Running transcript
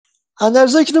اندر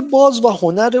ذکر باز و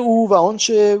هنر او و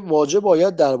آنچه واجب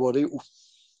باید درباره او.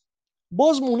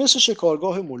 باز مونس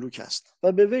شکارگاه ملوک است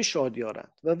و به وی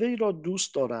شادیارند و وی را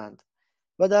دوست دارند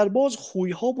و در باز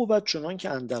خویها بود چنان که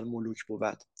اندر ملوک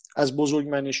بود، از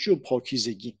بزرگمنشی و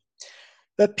پاکیزگی.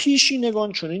 و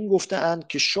پیشینگان چنین گفته اند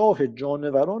که شاه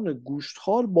جانوران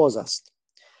گوشتخوار باز است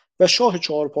و شاه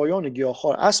چهارپایان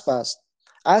گیاهخوار اسب است،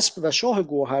 اسب، و شاه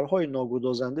گوهرهای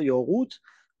ناگدازنده یاقوت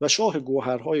و شاه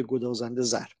گوهرهای گدازنده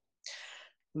زر.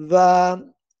 و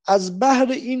از بهر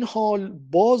این حال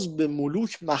باز به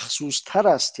ملوک مخصوص تر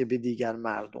است که به دیگر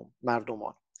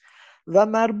مردمان و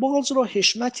مرباز را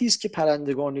حشمتی است که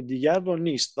پرندگان دیگر را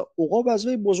نیست و عقاب از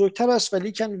وی بزرگتر است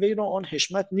ولیکن وی را آن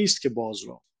حشمت نیست که باز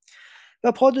را.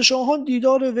 و پادشاهان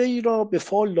دیدار وی را به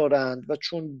فال دارند و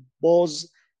چون باز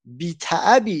بی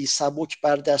تعبی سبک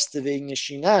بر دست وی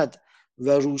نشیند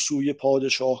و روسوی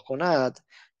پادشاه کند،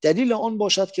 دلیل آن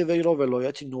باشد که وی را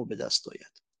ولایتی نو به دست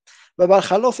آید. و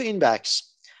برخلاف این به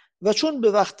عکس، و چون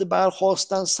به وقت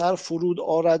برخاستن سر فرود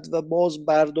آرد و باز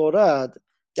بردارد،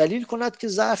 دلیل کند که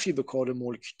ضعفی به کار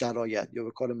ملک درآید یا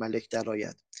به کار ملک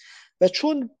درآید. و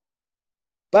چون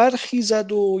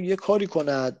برخیزد و یک کاری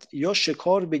کند یا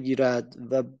شکار بگیرد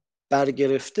و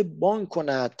برگرفته بانگ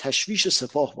کند، تشویش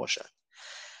سپاه باشد.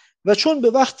 و چون به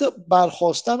وقت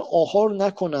برخاستن آهار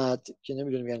نکند، که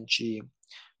نمیدونیم یعنی چی،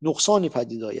 نقصانی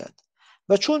پدید آید.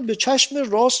 و چون به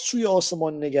چشم راست سوی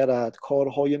آسمان نگرد،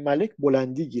 کارهای ملک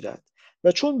بلندی گیرد.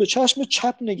 و چون به چشم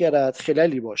چپ نگرد،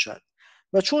 خللی باشد.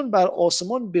 و چون بر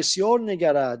آسمان بسیار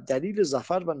نگرد، دلیل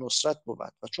ظفر و نصرت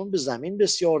بود. و چون به زمین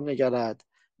بسیار نگرد،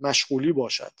 مشغولی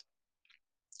باشد.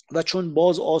 و چون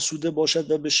باز آسوده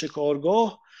باشد و به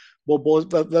شکارگاه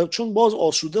و چون باز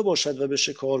آسوده باشد و به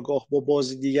شکارگاه با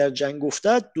بازی دیگر جنگ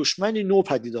افتد، دشمنی نو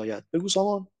پدید آید. بگو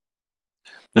سامان.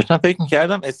 داشتم فکر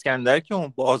می‌کردم اسکندر که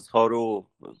اون بازها رو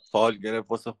فال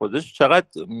گرفت واسه خودش چقدر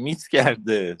میس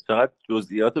کرده، چقدر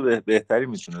جزئیات بهتری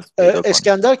میتونست پیدا کنه.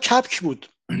 اسکندر کپک بود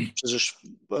چیزش،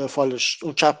 فالش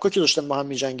اون کپکا که داشتن با هم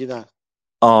می‌جنگیدن.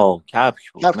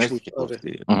 کپک بود. کپک مرسی بود. که آره.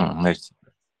 گفتی. مرسی.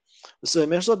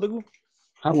 مهرزاد بگو.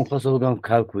 همون خواستم بگم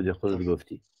کپک بوده، خودت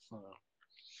گفتی.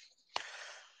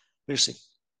 مرسی.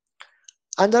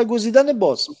 اندر گزیدن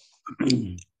باز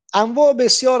انواع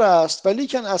بسیار است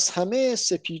ولیکن از همه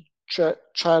سپید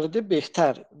چرده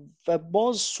بهتر و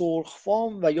باز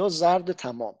سرخفام و یا زرد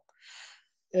تمام.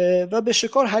 و به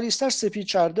شکار حریصتر سپید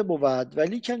چرده بود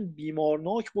ولیکن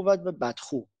بیمارناک بود و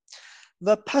بدخو.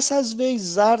 و پس از وی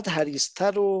زرد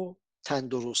حریصتر و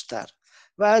تندرستتر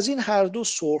و از این هر دو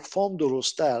سرخفام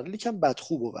درستتر لیکن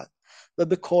بدخو بود و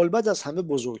به کالبد از همه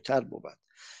بزرگتر بود.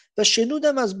 و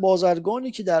شنودم از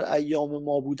بازرگانی که در ایام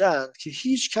ما بودند که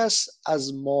هیچ کس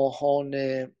از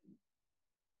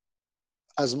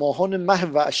ماهان مه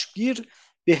و اشگیر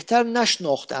بهتر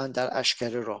نشناختند در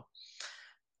اشکره را،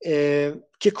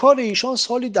 که کار ایشان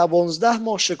سالی 12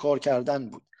 ماه شکار کردن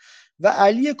بود. و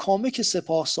علی کامه که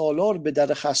سپاه سالار به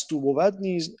در خستو بود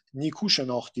نیز نیکو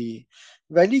شناختی،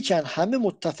 ولیکن همه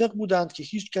متفق بودند که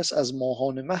هیچ کس از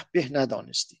ماهان مه به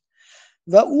ندانستی.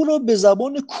 و او را به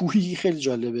زبان کوهی، خیلی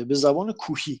جالبه، به زبان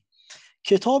کوهی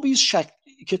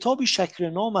کتابی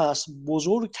شکرنام است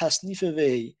بزرگ تصنیف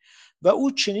وی. و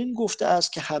او چنین گفته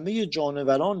است که همه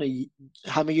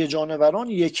جانوران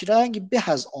یک رنگ به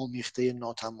از آمیخته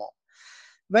ناتمام،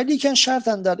 ولیکن شرط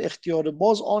در اختیار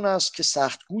باز آن است که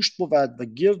سخت گوشت بود و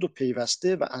گرد و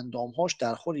پیوسته و اندامهاش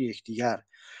در خور یکدیگر،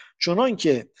 چنان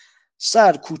که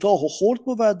سر کوتاه و خرد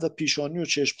بود و پیشانی و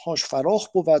چشمهاش فراخ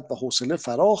بود و حوصله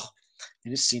فراخ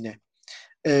یعنی سینه،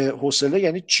 حوصله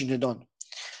یعنی چینه‌دان،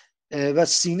 و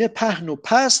سینه پهن و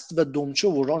پست و دمچه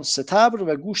و ران ستبر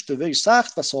و گوشت وی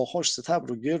سخت و ساخاش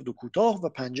ستبر و گرد و کوتاه و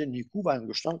پنجه نیکو و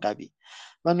انگشتان قوی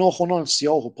و ناخنان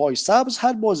سیاه و پای سبز.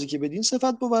 هر بازی که بدین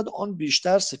صفت بود آن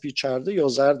بیشتر سپید چرده یا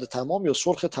زرد تمام یا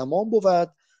سرخ تمام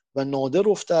بود و نادر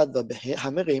افتد و به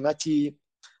همه قیمتی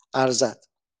ارزد.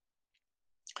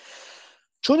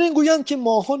 چون این گویند که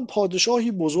ماهان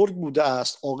پادشاهی بزرگ بوده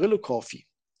است عاقل و کافی.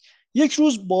 یک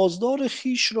روز بازدار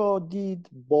خیش را دید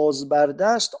باز بر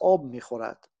دست آب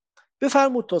میخورد،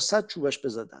 بفرمود تا 100 چوبش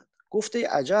بزدند. گفته ای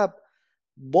عجب،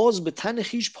 باز به تن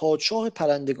خیش پادشاه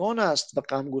پرندگان است و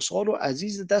غمگسار و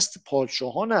عزیز دست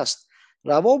پادشاهان است.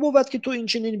 روا بود که تو این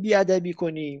چنین بیادبی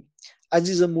کنی،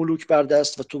 عزیز ملوک بر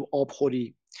دست و تو آب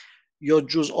خوری یا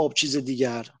جز آب چیز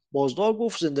دیگر. بازدار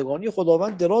گفت زندگانی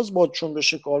خداوند دراز باد، چون به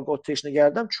شکارگاه تشنه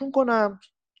گردم چون کنم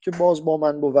که باز با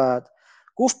من بود؟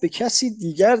 گفت به کسی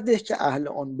دیگر ده که اهل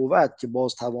آن بود که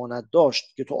باز تواند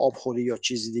داشت که تو آب خوری یا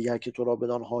چیزی دیگر که تو را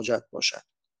بدان حاجت باشد.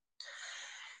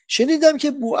 شنیدم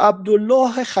که بو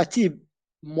عبدالله خطیب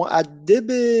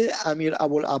مؤدب امیر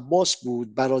ابوالعباس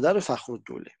بود، برادر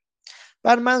فخرالدوله،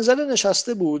 بر منزله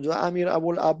نشسته بود و امیر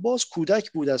ابوالعباس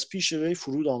کودک بود از پیش وی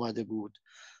فرود آمده بود.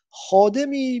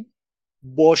 خادمی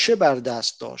باشه بر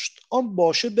دست داشت. آن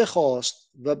باشه بخواست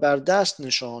و بر دست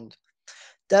نشاند.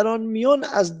 در آن میان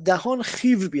از دهان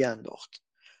خیو بینداخت.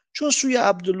 چون سوی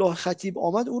عبدالله خطیب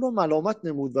آمد او را ملامت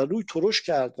نمود و روی ترش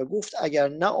کرد و گفت اگر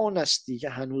نه آنستی که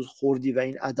هنوز خوردی و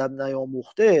این ادب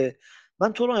نیاموخته،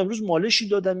 من تو را امروز مالشی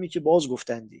دادمی که باز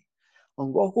گفتندی.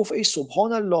 آنگاه گفت ای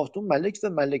سبحان الله، تو ملک و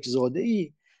ملک زاده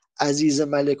ای، عزیز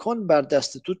ملکان بر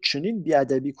دست تو چنین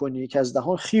بیادبی کنی که از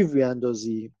دهان خیو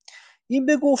بیاندازی. این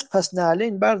بگفت پس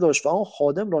نعلین برداشت و آن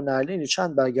خادم را نعلین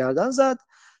چند برگردن زد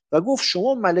و گفت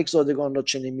شما ملک زادگان را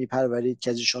چنین میپرورید که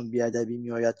از ایشان بیادبی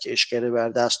میآید که اشکره بر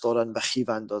دست دارند و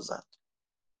خیو اندازند.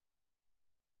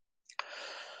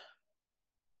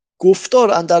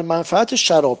 گفتار اندر منفعت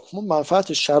شراب. ما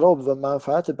منفعت شراب و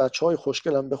منفعت بچه های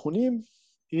خوشگل هم بخونیم،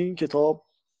 این کتاب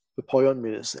به پایان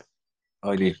میرسه.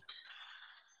 عالی.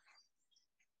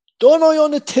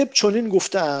 دانایان طب چنین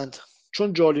گفتند،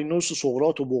 چون جالینوس و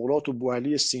سقراط و بقراط و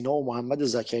بوعلی سینا و محمد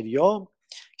زکریا،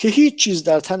 که هیچ چیز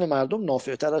در تن مردم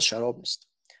نافعتر از شراب نیست.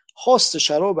 خاص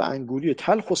شراب انگوری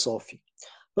تلخ و صافی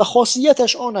و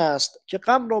خاصیتش آن است که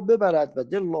غم را ببرد و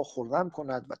دل را خرم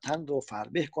کند و تن را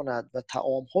فربه کند و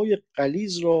طعامهای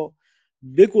غلیظ را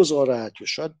بگذارد یا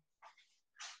شاید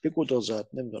بگدازد،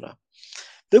 نمیدونم،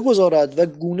 بگذارد و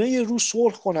گونه رو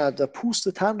سرخ کند و پوست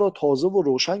تن را تازه و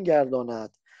روشن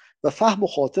گرداند و فهم و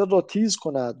خاطر را تیز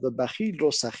کند و بخیل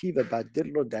را سخی و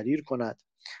بددل را دلیر کند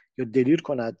یا دلیر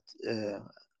کند.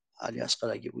 علی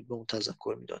اصغر اگه بود به اون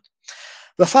تذکر میداد.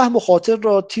 و فهم و خاطر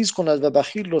را تیز کند و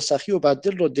بخیل را سخی و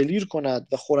بددل را دلیر کند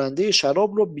و خورنده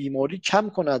شراب را بیماری کم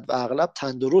کند و اغلب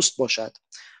تندرست باشد.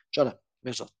 جانم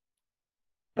مرزا.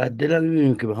 بددل هم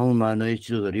میبینیم که به همون معنای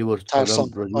چیز داره. یه بار ترسان.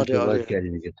 قبلا راجع آره صحبت آره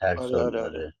کردیم که آره ترسان. آره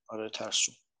آره, آره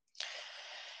ترسون.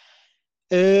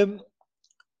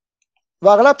 و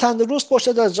اغلب تندرست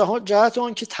باشد از جهت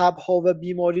آن که تبها و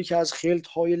بیماری که از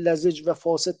خلطهای لزج و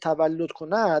فاسد تولد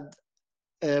کند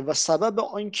و سبب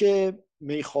آن که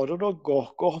میخواره را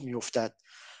گاه گاه میافتد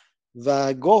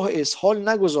و گاه اسهال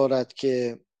نگذارد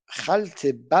که خلط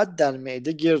بد در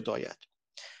معده گرد آید.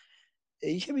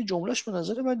 یه جملهش به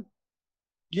نظر من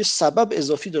یه سبب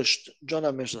اضافی داشت.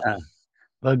 جانم مرزا.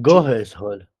 و گاه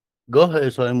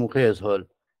اسهال موقع اسهال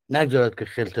نگذارد که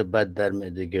خلط بد در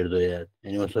معده گرد آید،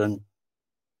 یعنی مثلا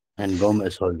هنگام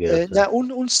اسهال گرفتن. نه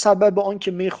اون سبب آن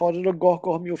که میخواره را گاه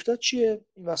گاه میافتد چیه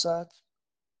این وسط؟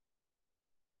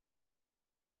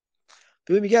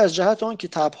 ببین میگه از جهت آن که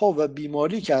تبها و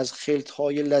بیماری که از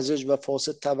خلطهای لزج و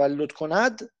فاسد تولد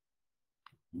کند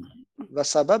و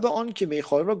سبب آن که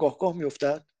میخواره را گاه گاه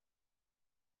میافتد.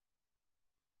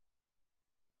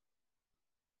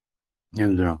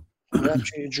 نمیدونم.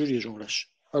 همچنین جوری جملهش.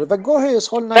 آره و گاه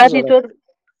اسهال شاید نگذارد. اینطور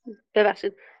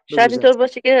ببخشید شاید اینطور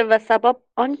باشه که و سبب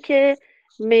آن که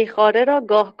میخواره را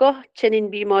گاه گاه چنین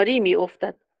بیماری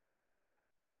میافتد،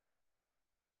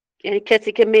 یعنی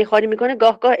کسی که میخواری میکنه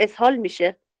گاه گاه اسهال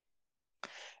میشه.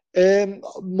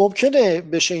 ممکنه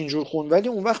بشه اینجور خون، ولی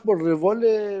اون وقت با روال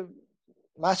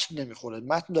متن نمیخوره.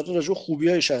 متن داره راجع خوبی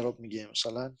های شراب میگه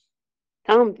مثلا.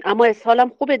 تمام، اما اسهال هم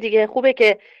خوبه دیگه. خوبه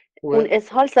که اون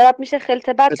اسهال سبب میشه خلط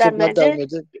بد در معده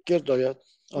گرد آید،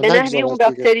 به نحوی اون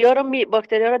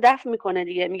باکتریا رو دفع میکنه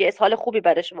دیگه. میگه اسهال خوبی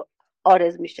برش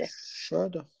عارض میشه.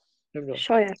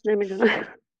 شاید نمیدونم.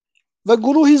 و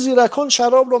گروهی زیرکان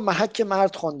شراب را محک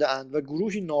مرد خوانده اند و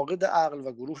گروهی ناقد عقل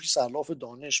و گروهی سرلاف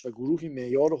دانش و گروهی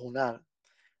معیار هنر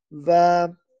و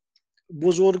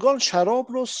بزرگان شراب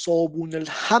را صابون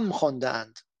الهم خوانده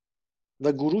اند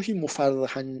و گروهی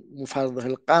مفرح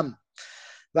الغم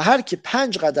و هر که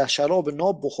 5 قدح شراب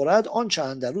ناب بخورد آنچه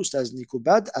اندروست از نیک و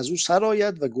بد از او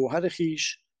سرآید و گوهر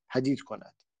خیش پدید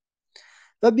کند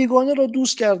و بیگانه را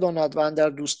دوست گرداند و اندر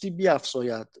دوستی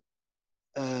بیفزاید.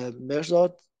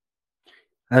 مرزاد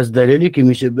از دلیلی که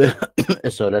میشه به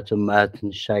اصالت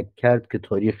متن شک کرد که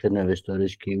تاریخ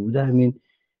نوشتارش کی بوده، همین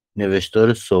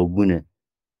نوشتار صابونه.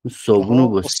 صابون رو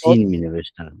با سین می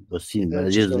نوشتن، با سین.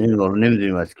 بعضی از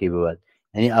نمیدونیم از کی به بعد،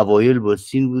 یعنی اوایل با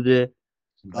سین بوده،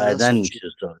 بعدن میشه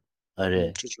ساد.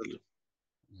 آره.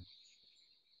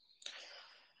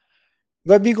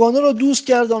 و بیگانه را دوست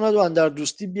گرداند و اندر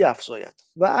دوستی بیفزاید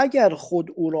و اگر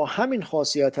خود او را همین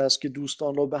خاصیت است که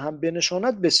دوستان را به هم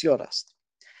بنشاند بسیار است.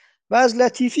 و از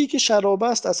لطیفی که شراب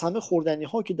است از همه خوردنی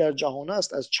ها که در جهان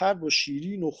است، از چرب و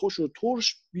شیرین و خوش و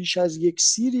ترش بیش از یک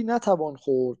سیری نتوان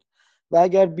خورد و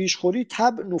اگر بیش خوری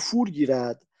طبع نفور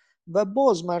گیرد و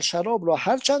باز مر شراب را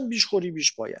هرچند بیش خوری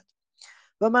بیش باید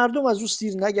و مردم از او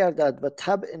سیر نگردد و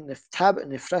طبع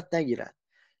نفرت نگیرد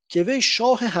که وی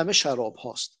شاه همه شراب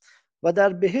هاست و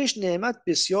در بهشت نعمت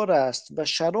بسیار است و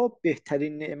شراب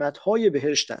بهترین نعمتهای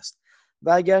بهشت است و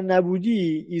اگر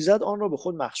نبودی ایزد آن را به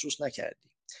خود مخصوص نکردی،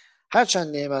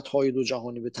 هرچند نعمتهای دو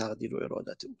جهانی به تقدیر و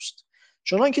ارادت اوست.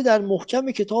 چنان که در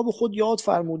محکم کتاب خود یاد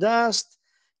فرموده است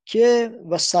که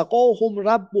و سقاهم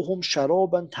ربهم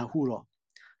شرابا طهورا،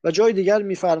 و جای دیگر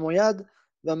می‌فرماید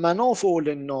و منافع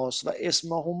للناس و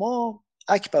اسمهما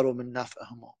اکبر من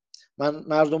نفعهما،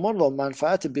 مردمان را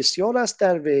منفعت بسیار است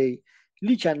در وی،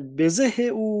 لیکن بزه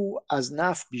او از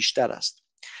نفع بیشتر است.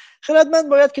 خردمند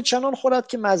باید که چنان خورد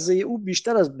که مزه او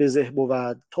بیشتر از بزه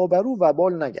بود تا بر او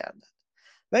وبال نگردد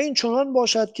و این چنان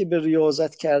باشد که به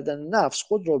ریاضت کردن نفس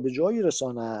خود را به جایی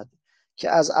رساند که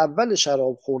از اول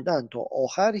شراب خوردن تا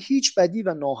آخر هیچ بدی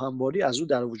و ناهمواری از او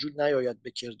در وجود نیاید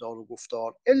به کردار و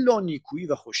گفتار الا نیکویی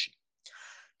و خوشی.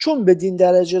 چون بدین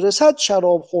درجه رسد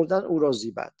شراب خوردن او را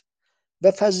زیبد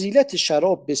و فضیلت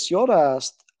شراب بسیار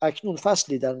است. اکنون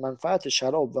فصلی در منفعت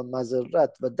شراب و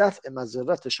مضرت و دفع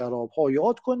مضرت شراب ها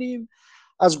یاد کنیم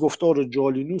از گفتار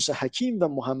جالینوس حکیم و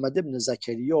محمد ابن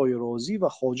زکریای رازی و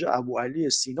خواجه ابو علی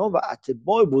سینا و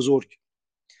اتباع بزرگ.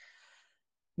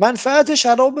 منفعت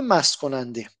شراب مست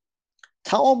کننده: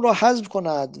 طعام را هضم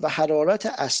کند و حرارت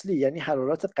اصلی یعنی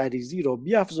حرارت غریزی را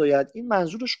بیفزاید. این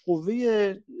منظورش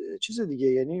قوه چیز دیگه،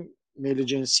 یعنی میل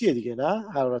جنسیه دیگه،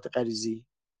 نه حرارت غریزی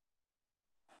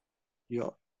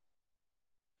یا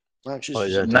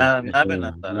نه به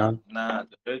نظرم نه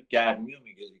گرمی رو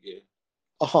میگه دیگه.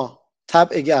 آها،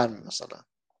 طبع گرم مثلا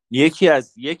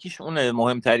یکیش اونه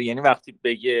مهمتری، یعنی وقتی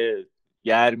بگه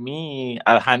گرمی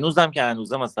هنوزم که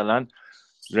هنوزه مثلا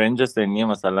رنج سنی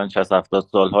مثلا 60-70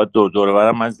 سالها دور و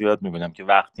برم من زیاد میبینم که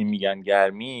وقتی میگن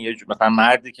گرمی یه مثلا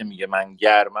مردی که میگه من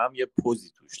گرمم یه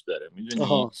پوزی توش داره،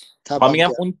 میدونی؟ ما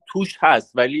میگم اون توش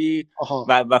هست ولی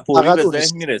و فوری به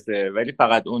ذهن میرسه ولی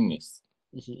فقط اون نیست.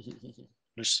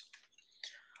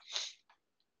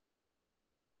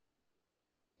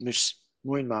 مرسی،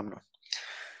 ممنون.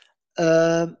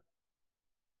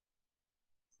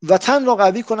 و تن را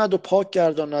قوی کند و پاک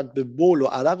گرداند به بول و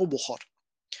عرق و بخار.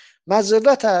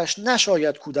 مضرتش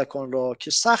نشاید کودکان را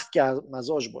که سخت گرم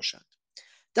مزاج باشند.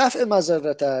 دفع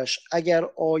مضرتش اگر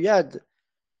آید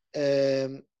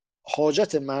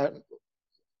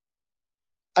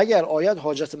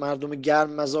حاجت مردم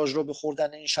گرم مزاج را به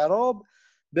خوردن این شراب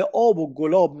به آب و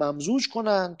گلاب ممزوج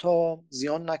کنند تا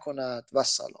زیان نکند و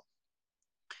سلام.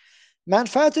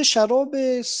 منفعت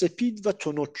شراب سپید و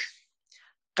تنک: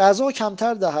 غذا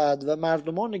کمتر دهد و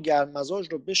مردمان گرم مزاج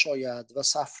را بشاید و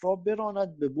صفرا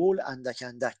براند به بول اندک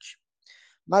اندک.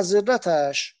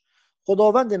 مضرتش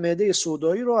خداوند معده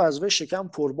سودایی را از وی شکم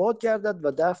پرباد گردد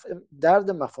و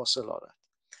درد مفاصل آرد.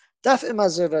 دفع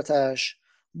مضرتش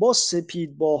با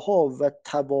سپیدباها و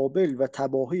توابل و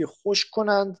تباهی خشک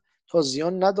کنند تا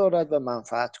زیان ندارد و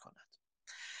منفعت کند.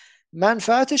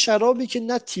 منفعت شرابی که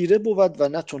نه تیره بود و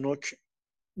نه تنک: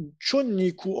 چون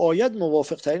نیکو آید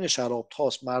موافق ترین شراب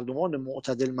تاست مردمان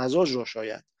معتدل مزاج را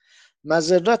شاید.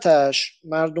 مضرتش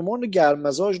مردمان گرم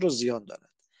مزاج را زیان دارد.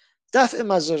 دفع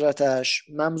مضرتش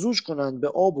ممزوج کنند به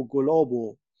آب و گلاب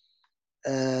و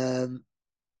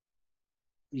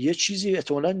یه چیزی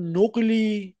احتمالاً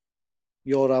نقلی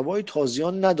یا روای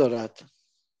تازیان ندارد.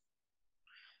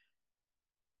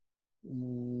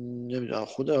 نمیدونم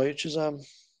خدا یه چیزم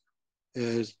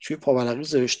توی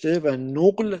پاورقی نوشته و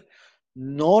نقل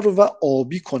نار و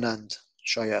آبی کنند،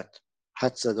 شاید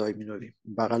حد زدای مینوی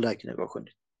بغل اگه نگاه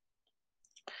کنید.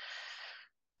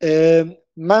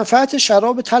 منفعت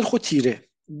شراب تلخ و تیره: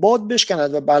 باد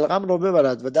بشکند و بلغم را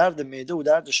ببرد و درد معده و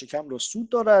درد شکم را سود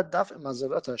دارد. دفع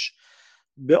مضرتش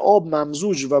به آب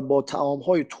ممزوج و با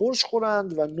طعام‌های ترش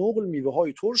خورند و نقل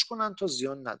میوه‌های ترش کنند تا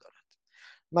زیان ندارد.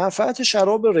 منفعت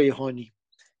شراب ریحانی: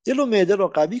 دل و معده را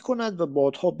قوی کند و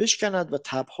بادها بشکند و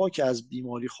تبها که از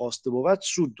بیماری خواسته بود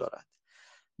سود دارد.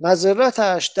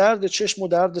 مضرتش درد چشم و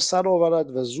درد سر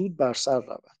آورد و زود بر سر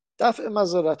رود. دفع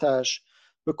مضرتش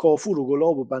به کافور و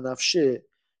گلاب و بنفشه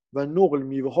و نقل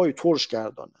میوه‌های ترش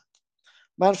گرداند.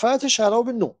 منفعت شراب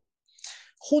نو: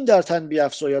 خون در تن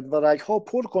بیفزاید و رگها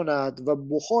پر کند و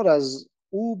بخار از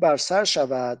او بر سر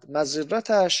شود.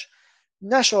 مضرتش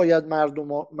نشاید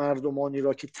مردمانی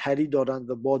را که تری دارند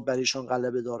و باد بر ایشان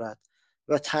غلبه دارد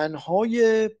و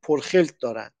تنهای پرخلط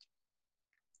دارند.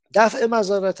 دفع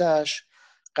مضرتش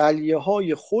قلیه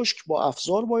های خشک با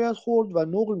افزار باید خورد و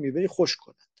نقل میوه خشک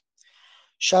کند.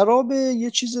 شراب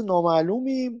یه چیز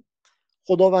نامعلومی: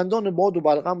 خداوندان باد و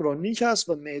بلغم را نیک است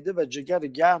و معده و جگر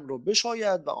گرم را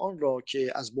بشاید و آن را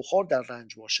که از بخار در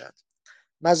رنج باشد.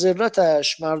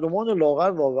 مضرتش مردمان لاغر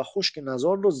را و خشک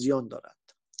نزار را زیان دارد.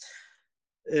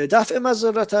 دفع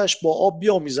مضرتش با آب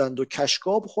بیامیزند و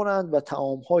کشکاب خورند و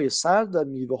طعامهای سرد و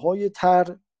میوه‌های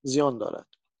تر زیان دارد.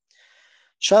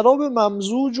 شراب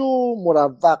ممزوج و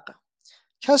مروق.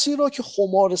 کسی را که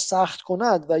خمار سخت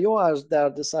کند و یا از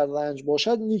دردسر رنج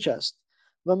باشد نیک است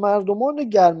و مردمان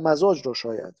گرم مزاج را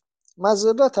شاید.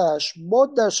 مضرتش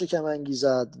باد در شکم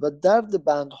انگیزد و درد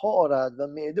بندها آرد و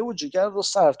معده و جگر را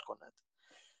سرد کند.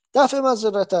 دفع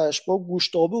مضرتش با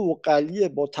گوشتابه و قلیه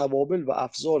با توابل و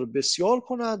افزار بسیار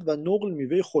کند و نقل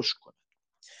میوه خشک کند.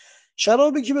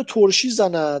 شرابی که به ترشی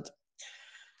زند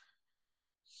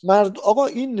آقا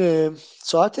این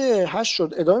ساعت 8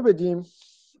 شد، ادامه بدیم؟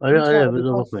 آره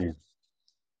بذار بکنیم.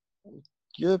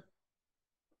 یه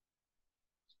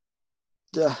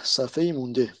 10 صفحه‌ای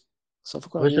مونده. صفحه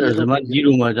کنم از من دیر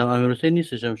اومدم. امیر حسین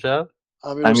نیستش امشب؟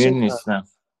 امیر نیستم.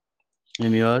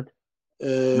 نمیاد؟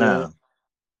 نه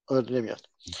نمیاد.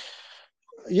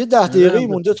 یه 10 دقیقه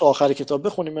مونده تا آخر کتاب.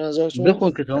 بخونیم به نظرتون؟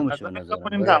 بخون کتابش به نظرم.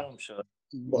 بخونیم تموم شد.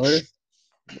 باش.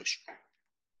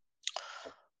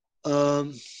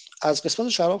 از قسمت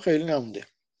شراب خیلی نمونده.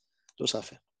 2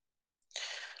 صفحه.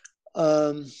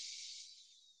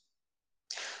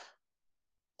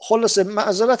 خلاصه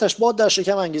معذرتش باد در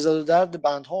شکم انگیزد و درد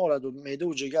بندها آرد و معده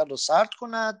و جگر را سرد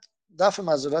کند. دفع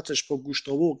معذرتش با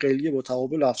گوشتابه و قلیه با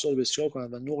توابل و افزار بسیار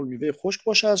کند و نقل میوه خشک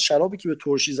باشد. شرابی که به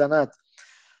ترشی زند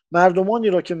مردمانی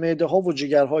را که معده ها و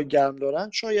جگرهای گرم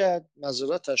دارند شاید.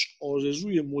 معذرتش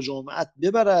آرزوی مجامعت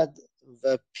ببرد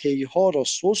و پیها را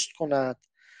سست کند.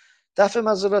 دفع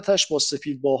معذرتش با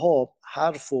سفیدباها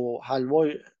حرف و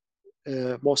حلوای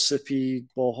با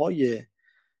سفیدباهای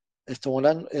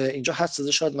احتمالاً اینجا حد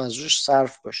زده شاید منظورش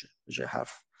صرف باشه به جای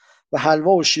حرف و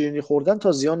حلوا و شیرینی خوردن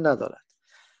تا زیان ندارد.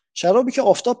 شرابی که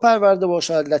آفتاب پرورده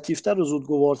باشد لطیفتر و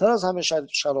زودگوارتر از همه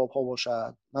شراب ها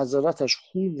باشد. معذرتش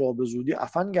خون را به زودی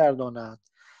عفن گرداند.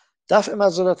 دفع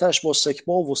معذرتش با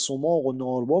سکبا و سماق و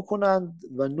ناربا کنند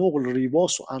و نقل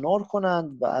ریباس و انار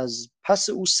کنند و از پس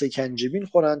او سکنجبین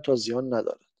خورند تا زیان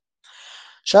ندارد.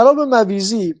 شراب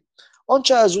مویزی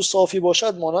آنچه از او صافی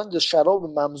باشد مانند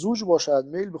شراب ممزوج باشد،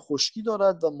 میل به خشکی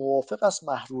دارد و موافق است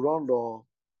محروران را.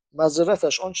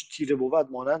 معذرتش آنچه تیره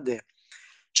بود مانند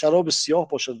شراب سیاه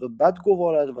باشد و بد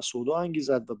گوارد و سودا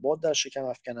انگیزد و باد در شکم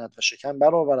افکند و شکم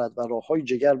برآورد و راههای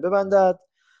جگر ببندد.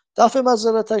 دفع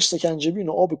معذرتش سکنجبین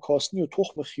و آب کاسنی و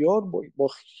تخم خیار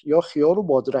یا خیار و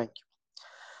بادرنگ.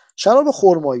 شراب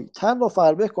خرمایی تن را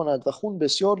فربه کند و خون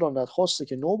بسیار راند خواسته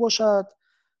که نو باشد.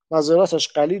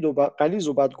 معذرتش غلیظ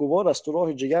و بدگوار است و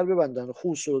راه جگر ببندن و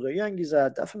خون سودایی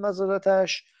انگیزد. دفع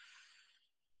معذرتش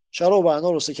شراب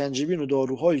انار و سکنجبین و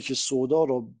داروهایی که سودا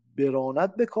را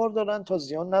براند به کار دارند تا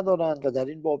زیان ندارند و در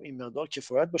این باب این مقدار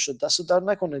کفایت باشه. دست در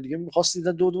نکنه دیگه. می‌خواستید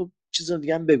دو چیز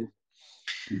دیگه هم بگو.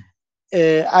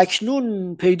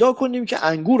 اکنون پیدا کنیم که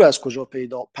انگور از کجا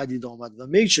پدید آمد و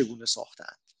می چگونه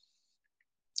ساختند.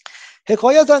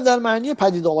 حکایت در معنی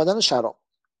پدید آمدن شراب.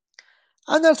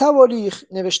 اندر تواریخ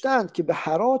نوشتند که به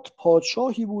هرات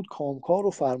پادشاهی بود کامکار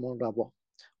و فرمانروا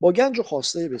با گنج و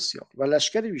خواسته بسیار و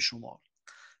لشکری بیشمار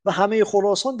و همه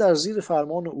خراسان در زیر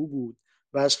فرمان او بود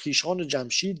و از خویشان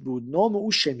جمشید بود. نام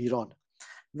او شمیران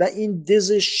و این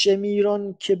دز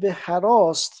شمیران که به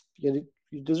هراست، یعنی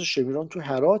دز شمیران تو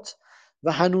هرات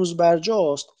و هنوز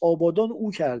برجاست، آبادان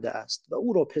او کرده است و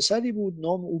او را پسری بود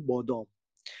نام او بادام.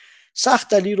 سخت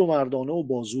دلیر و مردانه و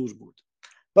بازور بود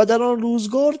و در آن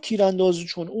روزگار تیراندازی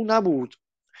چون او نبود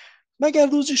مگر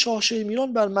روزی شاه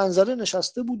شمیران بر منظره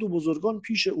نشسته بود و بزرگان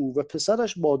پیش او و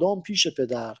پسرش بادام پیش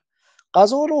پدر.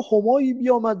 قضا را همایی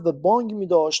بیامد و بانگ می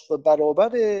داشت و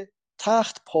برابر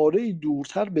تخت پاره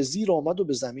دورتر به زیر آمد و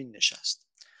به زمین نشست.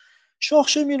 شاه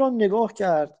شمیران نگاه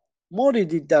کرد، ماری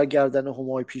دید در گردن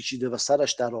همای پیچیده و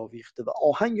سرش در آویخته و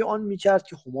آهنگ آن می کرد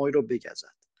که همای را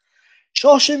بگزد.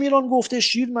 شاه شمیران گفته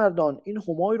شیرمردان این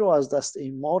همای را از دست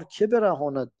این مار که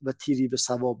برهاند و تیری به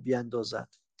ثواب بیندازد.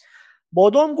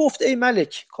 بادام گفت ای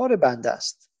ملک کار بنده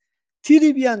است.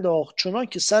 تیری بینداخت چنان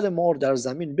که سر مار در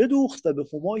زمین بدوخت و به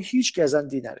همای هیچ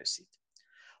گزندی نرسید.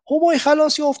 همای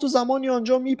خلاص یافت و زمانی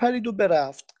آنجا میپرید و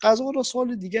برفت. قضا را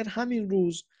سال دیگر همین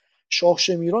روز شاه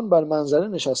شمیران بر منظره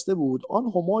نشسته بود.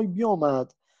 آن همای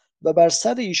بیامد و بر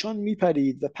سر ایشان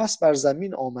میپرید و پس بر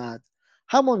زمین آمد.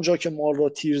 همانجا که مار را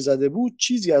تیر زده بود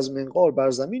چیزی از منقار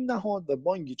بر زمین نهاد و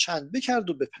بانگی چند بکرد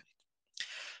و بپرید.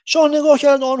 شاه نگاه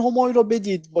کرد آن همای را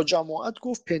بدید، با جماعت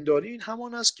گفت پنداری این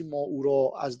همان است که ما او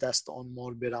را از دست آن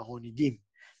مار برهانیدیم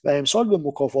و امسال به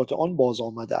مکافات آن باز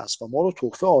آمده است و ما را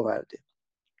تحفه آورده،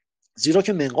 زیرا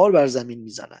که منقار بر زمین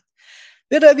میزند.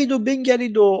 بروید و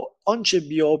بنگرید و آنچه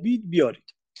بیابید بیارید.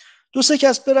 2-3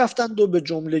 کس برفتند و به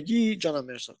جملگی جانم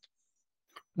مرزاد.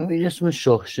 این اسم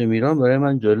شاه شمیران برای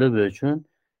من جالبه، چون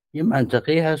یه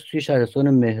منطقه هست توی شهرستان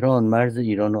مهران مرز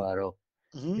ایران و عراق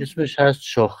اسمش هست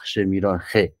شاه شمیران.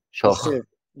 شاخ.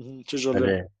 چه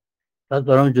جالب. بعد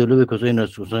برام جلو بکشه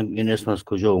این اسم از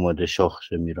کجا اومده شاخ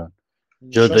شمیران؟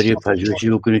 جا داری پژوهشی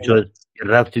بکنی چون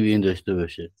ربطی به این داشته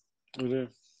باشه.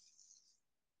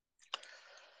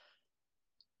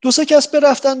 دو سه کس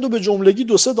برفتند و به جملگی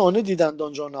 2-3 دانه دیدند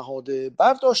آنجا نهاده،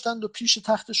 برداشتند و پیش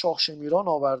تخت شاخ شمیران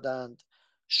آوردند.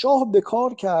 شاه به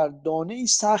کار کرد، دانه ای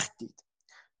سخت دید.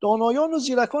 دانایان و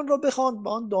زیرکان را بخواند، به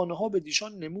آن دانه ها به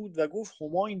دیشان نمود و گفت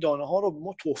هما این دانه ها را به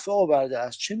ما تحفه آورده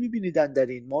است. چه می‌بینیدند در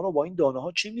این؟ ما را با این دانه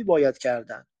ها چه میباید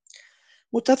کردند؟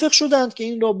 متفق شدند که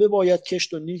این را بباید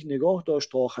کشت و نیک نگاه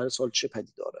داشت تا آخر سال چه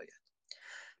پدیدار آید.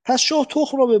 پس شاه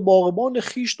تخم را به باغبان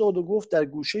خیش داد و گفت در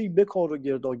گوشه‌ای بکار و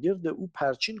گرداگرد او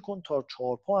پرچین کن تا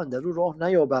 4 پا اندرو راه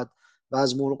نیابد و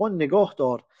از مرغان نگاه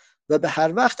دار و به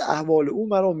هر وقت احوال او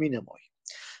مرا مینمای.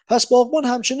 پس باغبان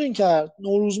همچنین کرد.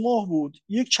 نوروز ماه بود،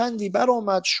 یک چندی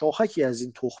برآمد، شاخکی از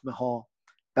این تخمه ها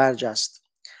برجست.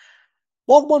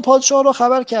 باغبان پادشاه را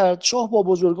خبر کرد. شاه با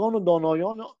بزرگان و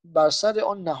دانایان بر سر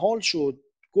آن نهال شد.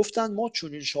 گفتند ما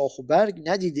چنین شاخ و برگ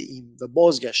ندیده ایم و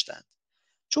بازگشتند.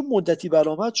 چون مدتی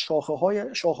برآمد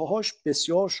شاخه‌هاش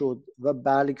بسیار شد و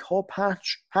برگ‌ها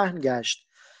پهن گشت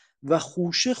و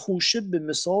خوشه خوشه به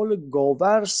مثال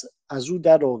گاورس از او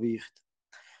در آویخت.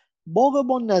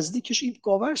 باغبان نزدیکش، این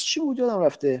گاورس چی بود یادم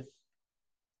رفته؟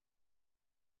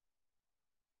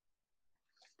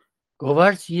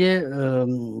 گاورس یه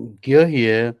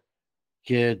گیاهیه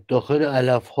که داخل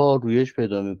علف ها رویش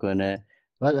پیدا میکنه.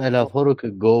 بعد علف ها رو که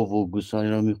گاو و گوسان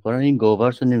اینا میخورن این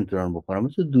گاورس رو نمیتونن بخورن،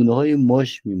 مثل دونه های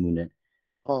ماش میمونه.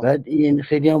 بعد این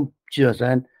خیلی هم چی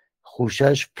مثلا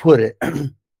خوشش پره.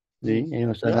 یعنی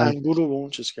مثلا انگور رو به اون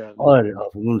چیز کرده. آره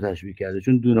اون تشبیه کرده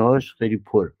چون دونه هاش خیلی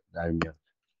پر در میاد.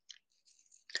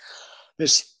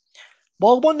 مرسی.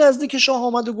 باغبان نزدیک شاه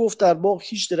آمد و گفت در باغ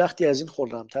هیچ درختی از این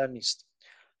خرم‌تر نیست.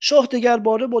 شاه دگر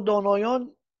باره با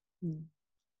دانایان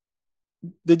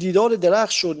به دیدار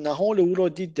درخت شد. نهال او را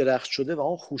دید درخت شده و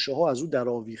آن خوشه ها از او در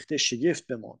آویخته، شگفت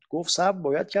بماند. گفت صبر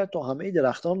باید کرد تا همه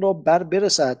درختان را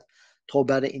برسد تا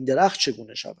بر این درخت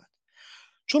چگونه شود.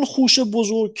 چون خوشه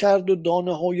بزرگ کرد و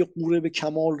دانه های قوره به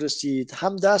کمال رسید،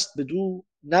 هم دست به دو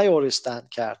نیارستند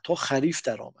کرد تا خریف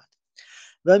در آمد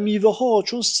و میوه ها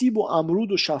چون سیب و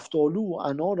امرود و شفتالو و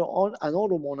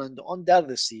انار و مانند آن در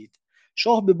رسید.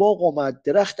 شاه به باغ آمد،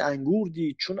 درخت انگور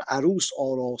دید چون عروس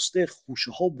آراسته،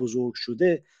 خوشه ها بزرگ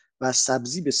شده و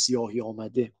سبزی به سیاهی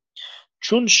آمده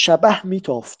چون شبه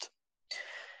میتافت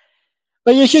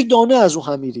و یک دانه از او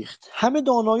همی ریخت. همه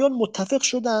دانایان متفق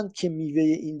شدند که میوه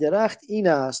این درخت این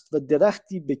است و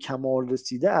درختی به کمال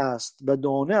رسیده است و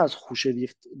دانه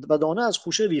از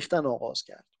خوشه ریختن آغاز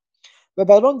کرد و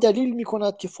بر آن دلیل می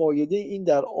کند که فایده این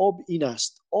در آب این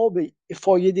است.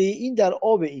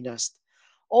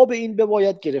 آب این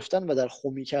بباید گرفتن و در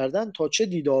خمی کردن تا چه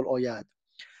دیدار آید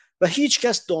و هیچ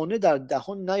کس دانه در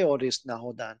دهان نیارست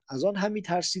نهادن. از آن همی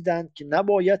ترسیدند که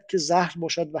نباید که زهر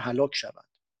باشد و هلاک شود.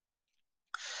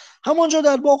 همانجا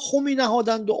در باغ خمی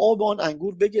نهادند و آب آن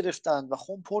انگور بگرفتند و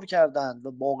خم پر کردند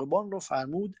و باغبان را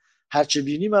فرمود هرچه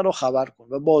بینی مرا خبر کن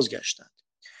و بازگشتند.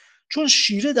 چون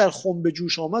شیره در خم به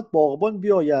جوش آمد، باغبان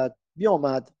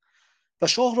بیامد و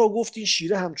شاه را گفت این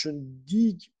شیره همچون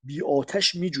دیگ بی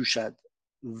آتش می جوشد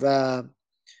و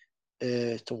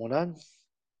احتمالاً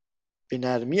به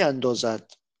نرمی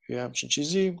اندازد یا همچین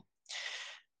چیزی.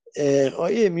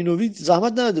 آیه مینوی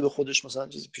زحمت نداده به خودش مثلا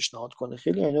چیزی پیشنهاد کنه،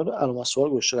 خیلی اینا رو علامت سوال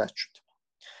گذاشته رد شد.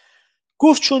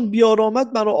 گفت چون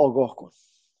بیارامد مرا آگاه کن.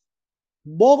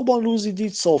 باغبان روزی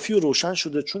دید صافی و روشن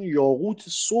شده چون یاقوت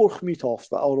سرخ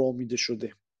میتافت و آرامیده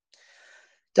شده.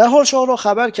 در حال شاه را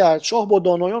خبر کرد. شاه با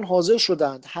دانایان حاضر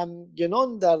شدند.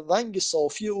 همگنان در رنگ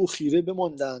صافی او خیره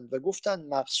بماندند و گفتند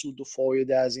مقصود و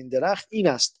فایده از این درخت این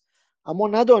است، اما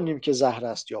ندانیم که زهر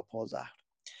است یا پازهر.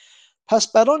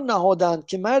 پس بران نهادند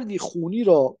که مردی خونی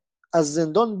را از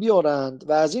زندان بیارند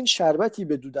و از این شربتی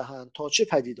بدو دهند تا چه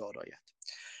پدیدار آید.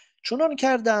 چنان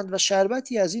کردند و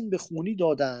شربتی از این به خونی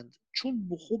دادند. چون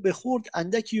بخورد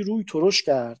اندکی روی ترش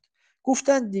کرد.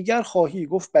 گفتند دیگر خواهی؟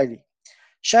 گفت بلی.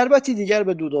 شربتی دیگر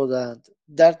بدو دادند.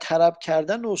 در طرب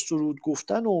کردن و سرود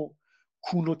گفتن و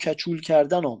کون و کچول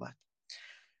کردن آمد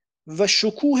و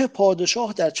شکوه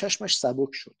پادشاه در چشمش سبک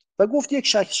شد و گفت یک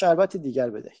شربت دیگر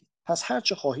بدهید. پس هر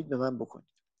چه خواهید به من بکنید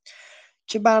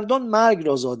که مردان مرگ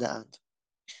را زاده اند.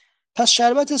 پس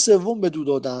شربت سوم بدو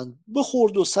دادند.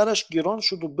 بخورد و سرش گران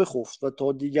شد و بخفت و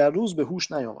تا دیگر روز به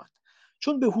هوش نیامد.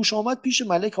 چون به هوش آمد پیش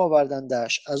ملک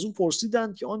آوردندش. از او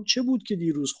پرسیدند که آن چه بود که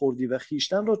دیروز خوردی و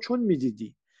خویشتن را چون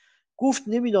میدیدی؟ گفت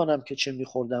نمیدانم که چه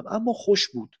میخوردم، اما خوش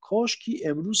بود. کاش کی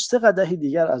امروز 3 قدح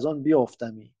دیگر از آن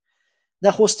بیافتمی.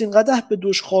 نخستین قدح به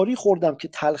دشخواری خوردم که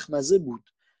تلخ مزه بود.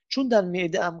 چون در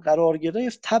معده ام قرار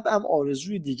گرفت طبعم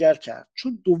آرزوی دیگر کرد.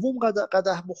 چون دوم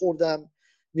قدح بخوردم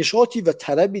نشاطی و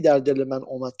طربی در دل من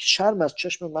آمد که شرم از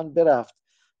چشم من برفت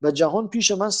و جهان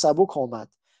پیش من سبک آمد.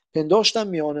 پنداشتم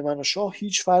میان من و شاه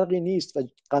هیچ فرقی نیست و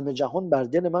غم جهان بر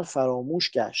دل من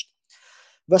فراموش گشت.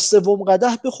 و سوم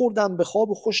قدح بخوردم، به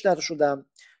خواب خوش در شدم.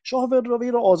 شاه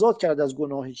وی را آزاد کرد از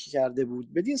گناهی که کرده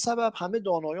بود. بدین سبب همه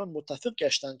دانایان متفق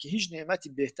گشتند که هیچ نعمتی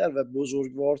بهتر و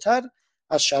بزرگوارتر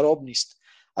از شراب نیست،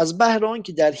 از بهر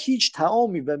آنکه در هیچ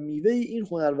طعامی و میوه این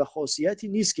هنر و خاصیتی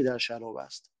نیست که در شراب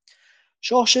است.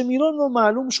 شاه شمیران را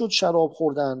معلوم شد شراب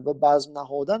خوردن و بزم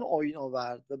نهادن آیین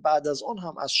آورد و بعد از آن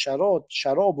هم از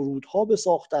شراب رودها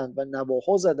بساختند و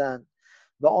نواها زدند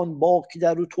و آن باغ که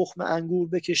در او تخم انگور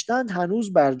بکشتند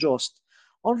هنوز برجاست.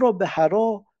 آن را به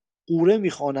هرا قوره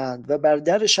می‌خوانند و بر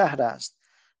در شهر است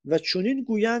و چنین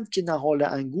گویند که نهال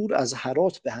انگور از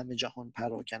هرات به همه جهان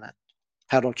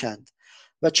پراکند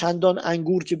و چندان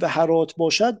انگور که به هرات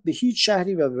باشد به هیچ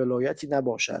شهری و ولایتی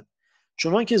نباشد،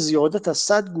 چنان که زیادت از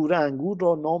 100 گوره انگور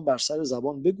را نام بر سر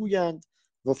زبان بگویند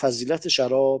و فضیلت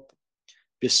شراب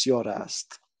بسیار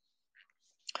است.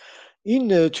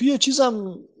 این توی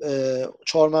چیزم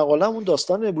 4 مقاله‌مون اون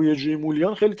داستان بویه‌جویی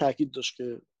مولیان خیلی تاکید داشت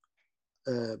که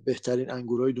بهترین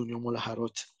انگورهای دنیا مال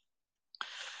هرات.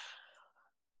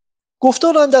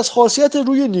 گفتارند از خاصیت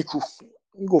روی نیکو.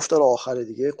 این گفتار آخره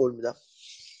دیگه، قول میدم.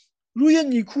 روی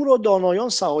نیکو را دانایان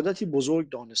سعادتی بزرگ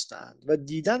دانستند و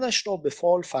دیدنش را به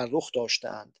فال فرخ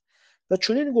داشتند و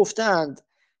چنین گفتند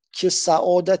که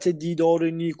سعادت دیدار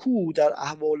نیکو در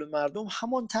احوال مردم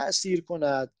همان تأثیر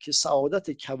کند که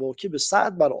سعادت کواکب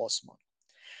سعد بر آسمان.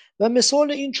 و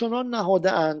مثال این چنان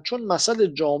نهاده اند چون مثل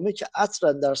جامه که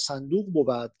عطر در صندوق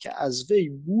بود که از وی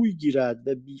بوی گیرد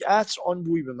و بی عطر آن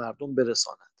بوی به مردم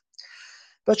برساند.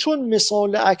 و چون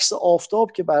مثال عکس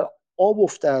آفتاب که بر آب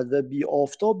افتد و بی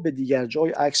آفتاب به دیگر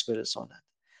جای عکس برساند.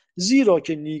 زیرا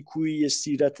که نیکویی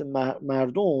سیرت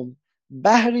مردم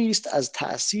بهری است از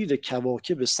تأثیر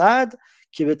کواکب سعد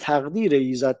که به تقدیر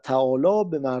ایزد تعالی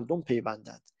به مردم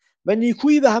پیوندد و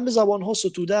نیکویی به همه زبانها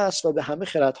ستوده است و به همه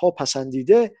خردها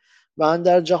پسندیده و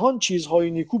اندر جهان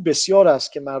چیزهای نیکو بسیار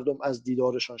است که مردم از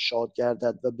دیدارشان شاد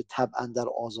گردد و به طبع اندر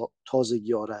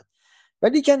تازگی آرد،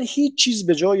 ولیکن هیچ چیز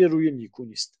به جای روی نیکو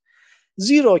نیست.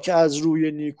 زیرا که از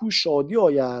روی نیکو شادی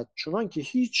آید چنان که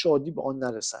هیچ شادی به آن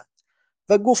نرسد.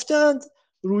 و گفتند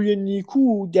روی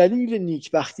نیکو دلیل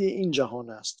نیکبختی این جهان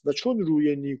است و چون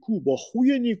روی نیکو با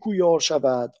خوی نیکو یار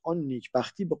شود آن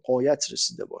نیکبختی به غایت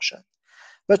رسیده باشد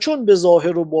و چون به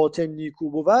ظاهر و باطن نیکو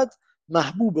بود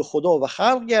محبوب خدا و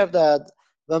خلق گردد.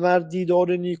 و مرد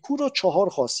دیدار نیکو را 4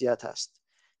 خاصیت است.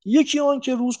 یکی آن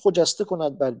که روز خجسته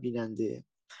کند بر بیننده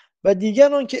و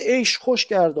دیگر آن که عیش خوش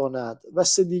گرداند و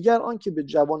 3 دیگر آن که به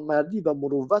جوانمردی و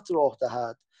مروت راه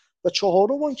دهد و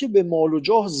 4م آن که به مال و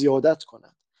جاه زیادت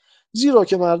کند. زیرا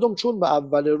که مردم چون به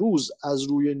اول روز از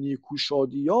روی نیکو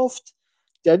شادی یافت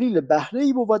دلیل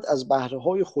بهره‌ای بود از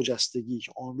بهره‌های خجستگی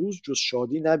که آن روز جز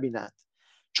شادی نبیند.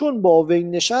 چون با وی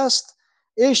نشست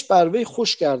عیش بر وی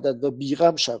خوش گردد و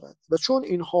بیغم شود و چون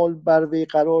این حال بر وی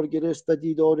قرار گرفت و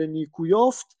دیدار نیکو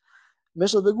یافت.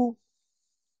 مثل بگو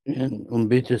اون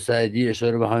بیت سعدی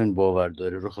اشاره به همین باور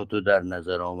داره. رخ تو در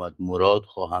نظر آمد مراد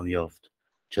خواهم یافت،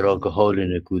 چرا که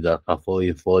حال نکو در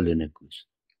قفای فال نکوست.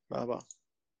 بابا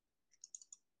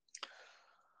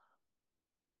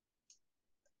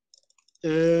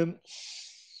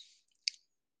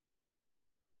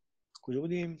کجا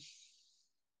بودیم؟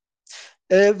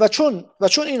 و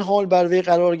چون این حال بر وی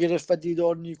قرار گرفت و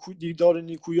دیدار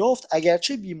نیکو یافت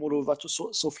اگرچه بی مروت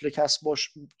و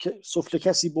سفله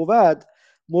کسی بود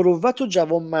مروت و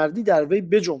جوانمردی در وی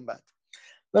بجنبد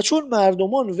و چون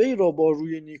مردمان وی را با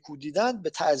روی نیکو دیدند به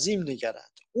تعظیم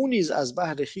نگرند. او نیز از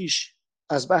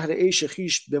بهر عیش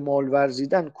خیش به مال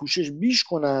ورزیدن کوشش بیش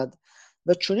کند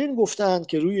و چنین گفتند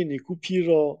که روی نیکو پیر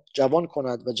را جوان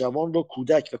کند و جوان را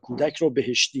کودک و کودک را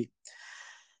بهشتی.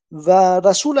 و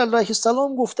رسول علیه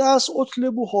السلام گفته است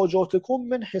اطلبوا حاجاتکم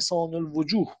من حسان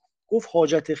الوجوه. گفت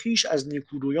حاجت خیش از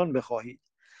نیکورویان بخواهید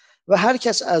و هر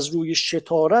کس از روی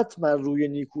شطارت من روی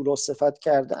نیکو را صفت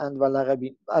کرده اند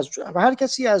و هر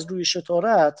کسی از روی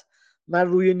شطارت من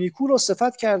روی نیکو را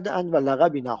صفت کرده اند و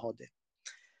لقبی نهاده.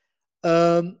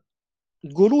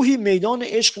 گروهی میدان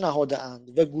عشق نهاده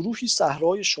اند و گروهی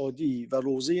صحرای شادی و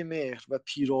روضه مهر و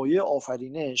پیرایه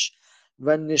آفرینش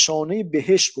و نشانه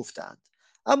بهشت گفتند.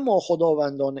 اما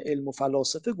خداوندان علم و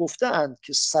فلاسفه گفتند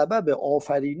که سبب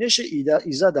آفرینش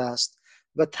ایزد است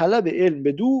و طلب علم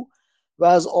بدو و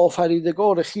از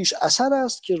آفریدگار خیش اثر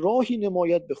است که راهی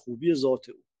نماید به خوبی ذات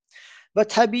او. و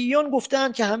طبیعیان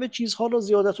گفتند که همه چیزها را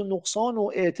زیادت و نقصان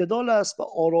و اعتدال است و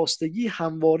آراستگی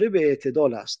همواره به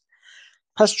اعتدال است.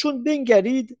 پس چون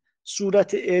بنگرید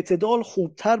صورت اعتدال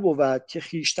خوبتر بود که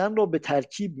خیشتن را به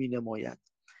ترکیب می نماید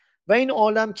و این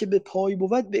عالم که به پای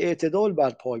بود به اعتدال بر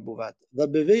پای بود و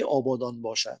به وی آبادان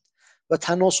باشد و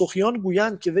تناسخیان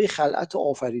گویند که وی خلعت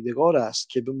آفریدگار است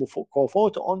که به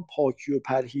مکافات آن پاکی و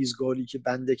پرهیزگاری که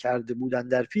بنده کرده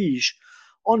بودند در پیش،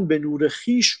 آن به نور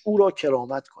خیش او را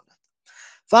کرامت کند.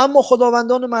 و اما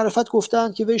خداوندان معرفت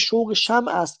گفتند که وی شوق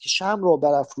شمع است که شمع را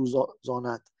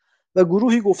برافروزاند و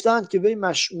گروهی گفتند که وی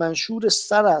منشور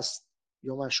سر است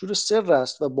یا منشور سر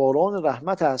است و باران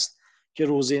رحمت است که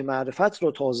روزه معرفت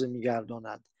را تازه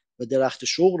می‌گرداند و درخت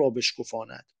شوق را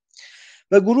بشکفاند.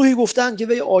 و گروهی گفتند که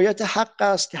وی آیت حق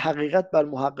است که حقیقت بر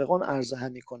محققان عرضه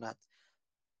همی کند.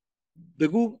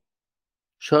 بگو.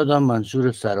 شاید هم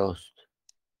منشور سراست.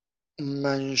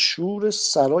 منشور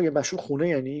سرا یا منشور خونه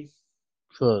یعنی؟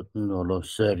 شاید حالا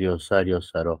سر یا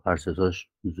سرا هر ستاش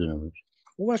میتونه باشه.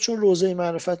 اون چون روزه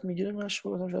معرفت میگیره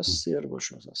مشهور از سر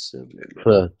باشه، مثلا سر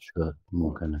شاید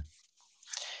ممکنه.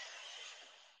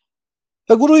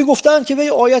 و گروهی گفتند که وی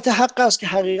آیت حق است که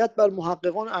حقیقت بر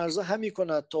محققان عرضه همی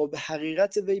کند تا به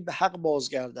حقیقت وی به حق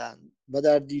بازگردند و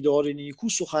در دیدار نیکو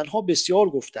سخنها بسیار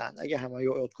گفتند. اگه همه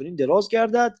یاد کنیم دراز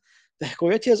گردد و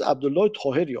حکایتی از عبدالله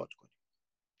طاهر یاد کنیم.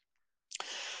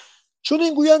 چون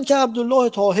این گویند که عبدالله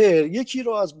طاهر یکی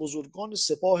را از بزرگان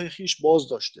سپاه خیش باز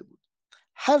داشته بود.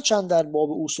 هرچند در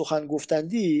باب او سخن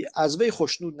گفتندی از وی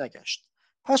خوشنود نگشت.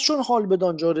 پس چون حال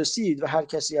بدانجا رسید و هر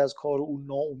کسی از کار او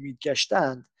ناامید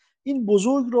گشتند، این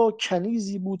بزرگ را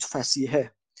کنیزی بود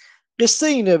فصیحه. قصه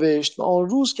ای نوشت و آن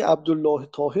روز که عبدالله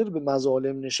طاهر به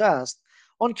مظالم نشست،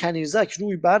 آن کنیزک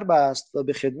روی بربست و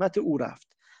به خدمت او رفت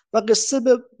و قصه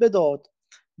بداد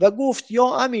و گفت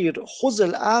یا امیر خذ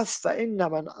العفو فان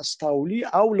من استولی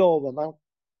اولا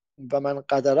و من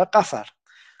قدر غفر.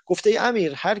 گفته ای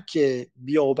امیر هر که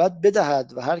بیابد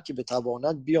بدهد و هر که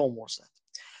بتواند بیامرزد.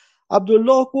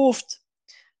 عبدالله گفت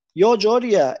یا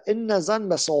جاریه ان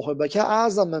ذنب صاحبک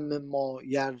اعظم مما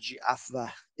یرجی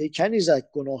عفوه. ای کنیزک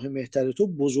گناه مهتر تو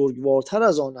بزرگوارتر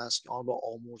از آن است که آن را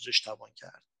آمرزش توان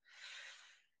کرد.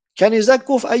 کنیزک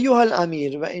گفت ایها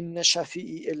الامیر و ان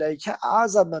شفیعی الیک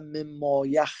اعظم مما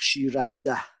یخشی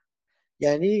رده.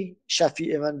 یعنی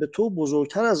شفیع من به تو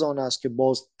بزرگتر از آن است که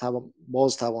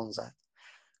باز توان زد.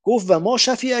 گفت و ما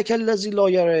شفیعک الذی لا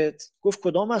یرد. گفت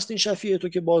کدام است این شفیع تو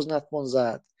که باز نتوان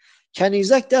زد.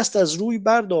 کنیزک دست از روی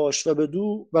برداشت و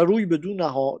روی بدو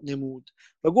نمود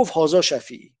و گفت هازا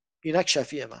شفیعی، اینک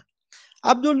شفیع من.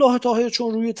 عبدالله طاهر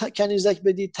چون روی کنیزک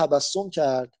بدید تبسم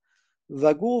کرد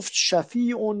و گفت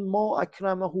شفیع ما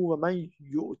اکرمه و من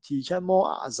یعطیک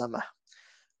ما اعظمه.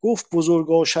 گفت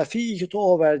بزرگا شفیعی که تو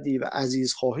آوردی و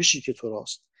عزیز خواهشی که تو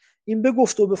راست. این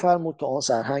بگفت و بفرمود تا آن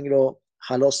سرهنگ را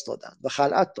خلاص دادند و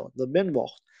خلعت داد و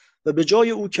بنواخت و به جای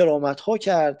او کرامت ها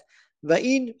کرد و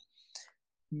این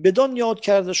بدان یاد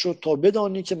کرده شد تا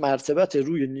بدانی که مرتبت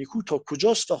روی نیکو تا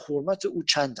کجاست و حرمت او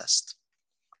چند است.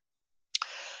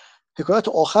 حکایت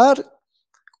آخر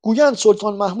گویند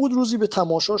سلطان محمود روزی به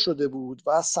تماشا شده بود و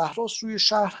از صحراس روی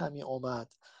شهر همی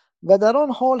آمد و در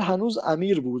آن حال هنوز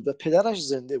امیر بود و پدرش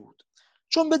زنده بود.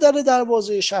 چون به در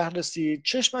دروازه شهر رسید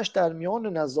چشمش در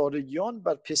میان نظارگیان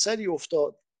بر پسری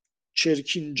افتاد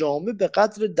چرکین جامه به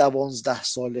قدر 12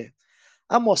 ساله،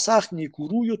 اما سخت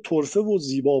نیکوروی و طرفه و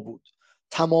زیبا بود،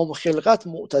 تمام خلقت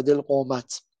معتدل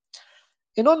قامت.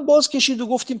 اینان باز کشید و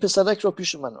گفتیم پسرک را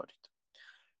پیش من آرید.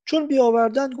 چون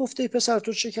بیاوردند گفته پسر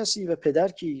تو چه کسی و پدر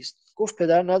کیست؟ گفت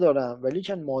پدر ندارم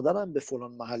ولیکن مادرم به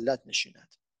فلان محلت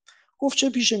نشیند. گفت چه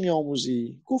پیش می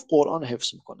آموزی؟ گفت قرآن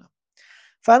حفظ میکنم.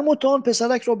 فرمود تا آن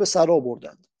پسرک را به سرا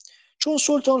بردند. چون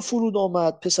سلطان فرود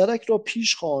آمد پسرک را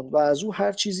پیش خواند و از او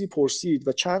هر چیزی پرسید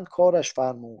و چند کارش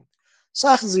فرمود.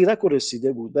 سخت زیرک و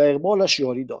رسیده بود و اقبالش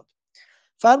یاری داد.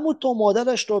 فرمود تا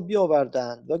مادرش را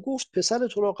بیاوردند و گفت پسر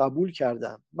تو را قبول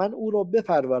کردم، من او را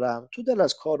بپرورم، تو دل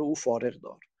از کار او فارغ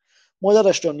دار.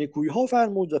 مادرش را نیکویی ها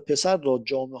فرمود و پسر را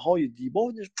جامه های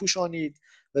دیبا پوشانید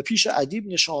و پیش ادیب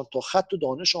نشاند تا خط و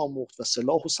دانش آموخت و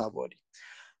سلاح و سواری.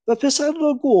 و پسر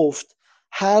را گفت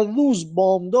هر روز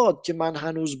بامداد که من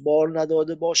هنوز بار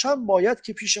نداده باشم باید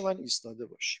که پیش من ایستاده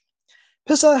باشی.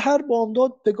 پسر هر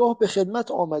بامداد پگاه به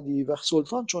خدمت آمدی و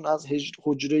سلطان چون از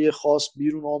حجره خاص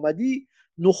بیرون آمدی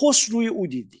نخست روی او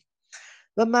دیدی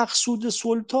و مقصود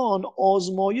سلطان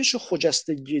آزمایش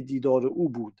خجستگی دیدار او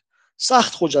بود.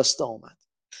 سخت خجسته آمد.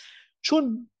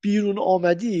 چون بیرون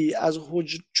آمدی از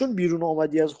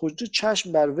حجره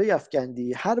چشم بر وی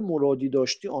افکندی، هر مرادی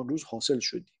داشتی آن روز حاصل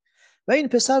شدی و این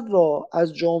پسر را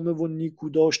از جامه و نیکو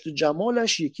داشت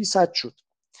جمالش یکی صد شد.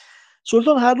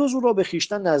 سلطان هر روز او را به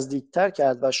خویشتن نزدیکتر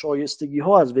کرد و شایستگی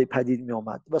ها از وی پدید می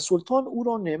آمد و سلطان او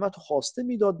را نعمت و خواسته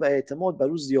می داد و اعتماد بر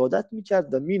او زیادت می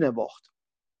کرد و می نواخت.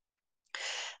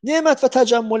 نعمت و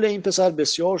تجمل این پسر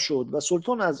بسیار شد و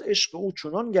سلطان از عشق او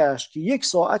چنان گشت که 1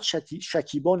 ساعت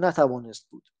شکیبا نتوانست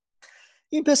بود.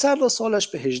 این پسر را سالش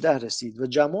به 18 رسید و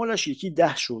جمالش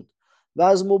 10 شد و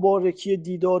از مبارکی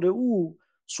دیدار او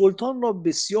سلطان را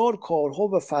بسیار کارها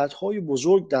و فتحهای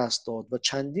بزرگ دست داد و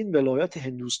چندین ولایت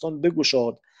هندوستان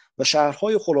بگشاد و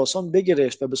شهرهای خراسان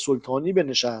بگرفت و به سلطانی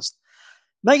بنشست،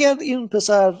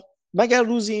 مگر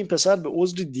روزی این پسر به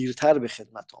عذری دیرتر به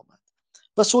خدمت آمد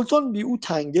و سلطان بی او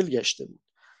تنگدل گشته بود.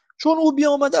 چون او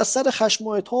بیامد از سر خشم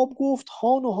و عتاب گفت: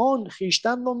 هان و هان،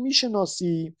 خویشتن را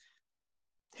میشناسی؟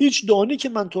 هیچ دانی که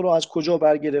من تو را از کجا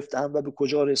برگرفتم و به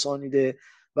کجا رسانیده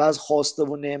و از خواسته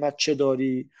و نعمت چه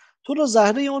داری؟ تو را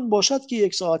زهره آن باشد که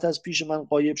 1 ساعت از پیش من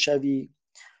غایب شوی؟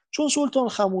 چون سلطان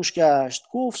خموش گشت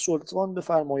گفت: سلطان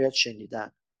بفرماید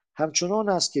شنیدن. همچنان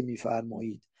است که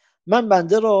میفرمایید. من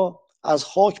بنده را از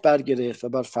خاک برگرفت و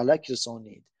بر فلک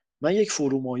رسانید. من یک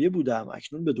فرومایه بودم،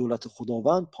 اکنون به دولت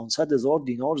خداوند 500,000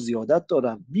 دینار زیادت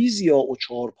دارم، بی ضیاع و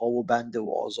 4 پا و بنده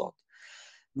و آزاد.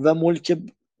 و ملک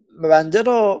بنده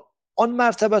را آن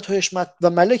مرتبت و حشمت و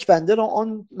ملک بنده را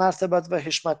آن مرتبت و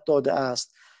حشمت داده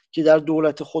است که در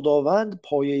دولت خداوند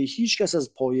پایه هیچ کس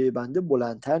از پایه بنده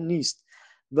بلندتر نیست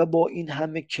و با این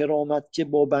همه کرامت که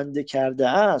با بنده کرده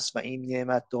است و این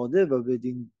نعمت داده و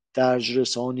بدین درج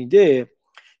رسانیده،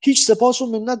 هیچ سپاس و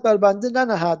منت بر بنده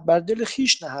ننهد، بر دل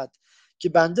خیش نهد که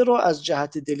بنده را از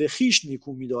جهت دل خیش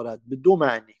نیکو می‌دارد. به 2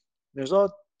 معنی.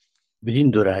 مرزاد بدین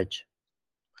درج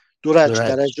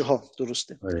درجه ها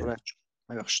درسته.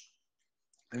 درج.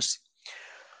 مرسی.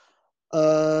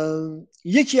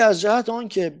 یکی از جهت آن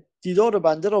که دیدار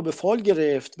بنده را به فال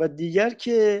گرفت و دیگر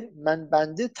که من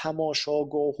بنده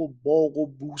تماشاگاه و باغ و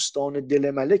بوستان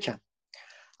دل ملکم.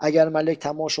 اگر ملک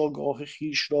تماشاگاه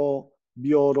خیش را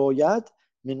بیاراید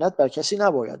منت بر کسی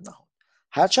نباید نهاد،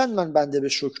 هرچند من بنده به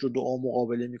شکر و دعا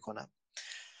مقابله می کنم.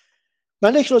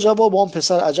 ملک را جواب آن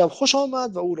پسر عجب خوش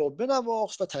آمد و او را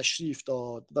بنواخت و تشریف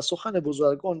داد و سخن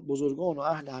بزرگان و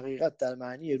اهل حقیقت در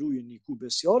معنی روی نیکو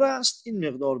بسیار است. این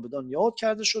مقدار بدان یاد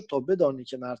کرده شد تا بدانی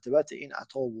که مرتبت این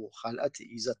عطا و خلعت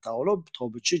ایزد تعالی تا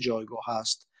به چه جایگاه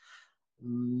است.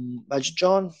 مجید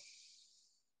جان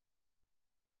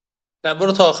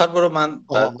برو تا آخر، برو من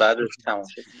بعدش تمام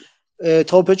شد.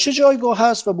 تا به چه جایگاه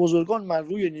هست و بزرگان من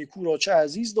روی نیکو را چه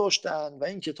عزیز داشتند و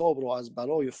این کتاب را از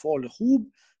برای فال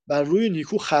خوب بر روی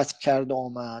نیکو ختم کرده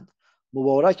آمد.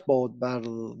 مبارک باد بر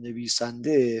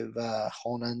نویسنده و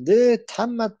خواننده.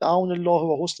 تمت بعون الله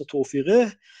و حسن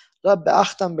توفیقه. رب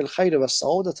اختم بالخیر و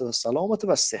السعادت و السلامت و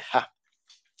الصحه.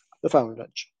 بفرمایید.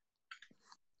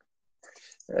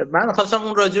 من خواستم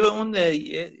اون راجع به اون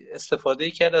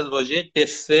استفاده کرد از واژه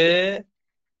قصه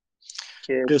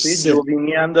که توی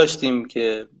جوبینی هم داشتیم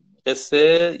که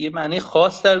قصه یه معنی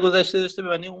خاص در گذشته داشته، به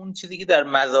معنی اون چیزی که در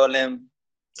مظالم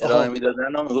ارائه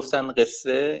میدادن هم میگفتن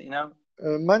قصه. اینم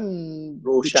من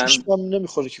روشن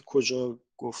نمیخوره که کجا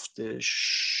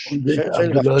گفتش.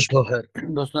 عبدالله طاهر،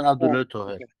 داستان عبدالله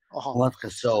طاهر اومد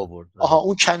قصه آورد.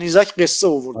 اون کنیزک قصه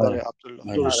آورد برای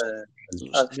عبدالله.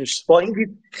 درست. با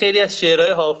این خیلی از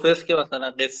شعرهای حافظ که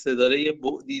مثلا قصه داره یه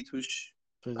بعدی توش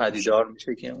پدیدار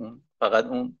میشه که اون فقط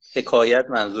اون حکایت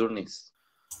منظور نیست.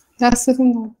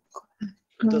 دستتون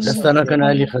نکنه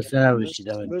علی، خسته نباشید.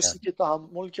 مرسی که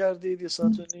تحمل کردید. 1.5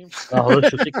 ساعت. حالا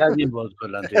شوخی کردیم باز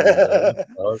کلا.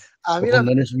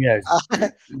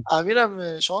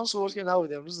 امیرم شانس آورد که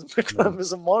نبود امروز، فکر کنم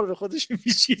مثل مار به خودش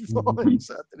میچید.